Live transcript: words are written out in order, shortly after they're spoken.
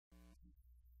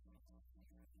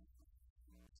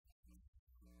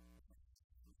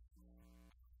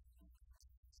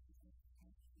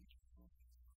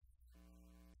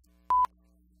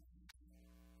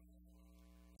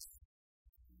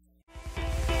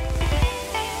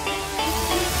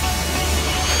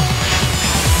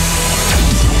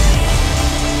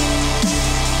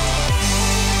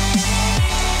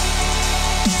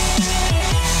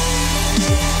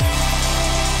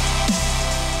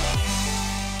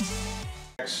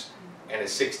and a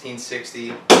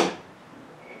 1660.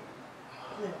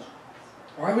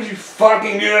 Why would you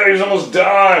fucking do that? He's almost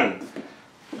done.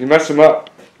 You messed him up.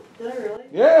 Did I really?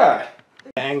 Yeah.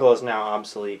 The angle is now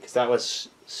obsolete because that was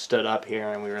stood up here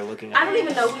and we were looking at I don't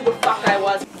even know who the fuck I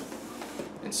was.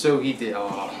 And so he did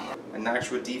a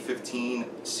Nitro D15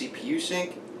 CPU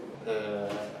sync.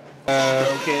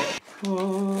 okay.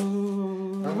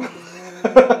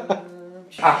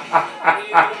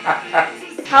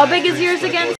 How big is yours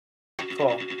again?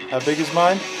 Cool. How big is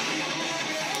mine?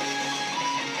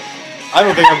 I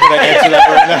don't think I'm gonna answer that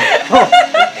right now.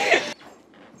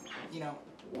 You know,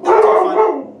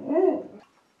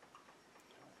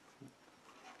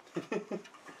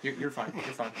 You're fine. You're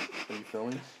fine. Are you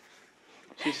filming?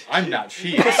 I'm not.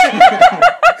 She is.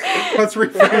 Let's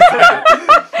rephrase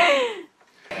that.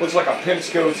 Looks like a pimp's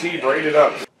goatee braided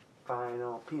up.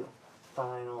 Final peel.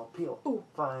 Final peel. Ooh.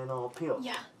 Final peel.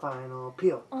 Yeah. Final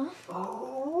peel. Uh-huh.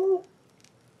 Oh.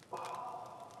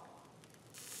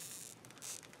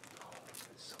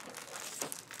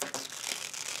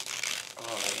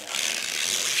 Oh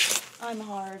yeah. I'm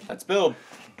hard. Let's build.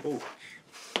 Ooh.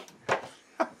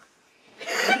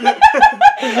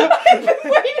 I've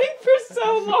been waiting for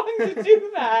so long to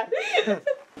do that.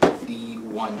 the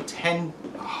 110.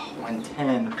 Oh,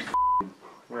 110.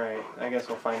 Right. I guess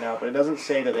we'll find out, but it doesn't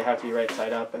say that they have to be right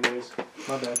side up, and there's.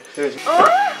 My bad. There's. Oh!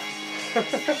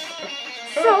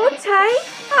 So tight,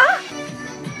 huh?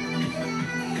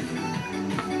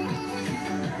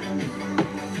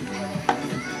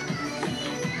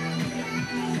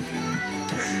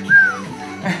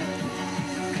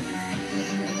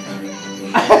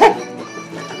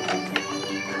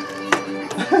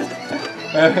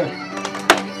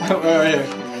 Where are you?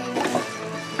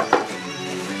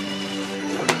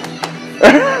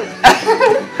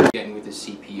 Getting with the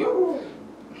CPU.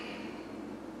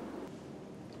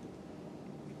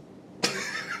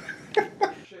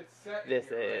 This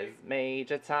is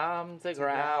Major Tom to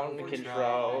ground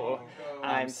control.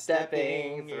 I'm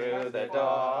stepping through the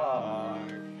door,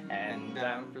 and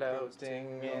I'm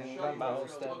floating in the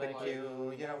most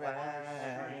peculiar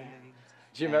way.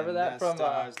 Do you remember that from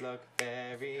Stars look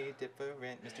very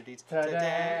different, Mr. Deeds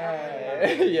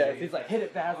today? Yes, he's like, hit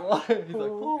it, Basil. He's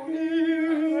like,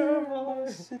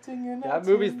 that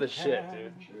movie's the shit,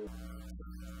 dude.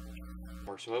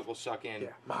 So it will suck in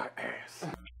My ass.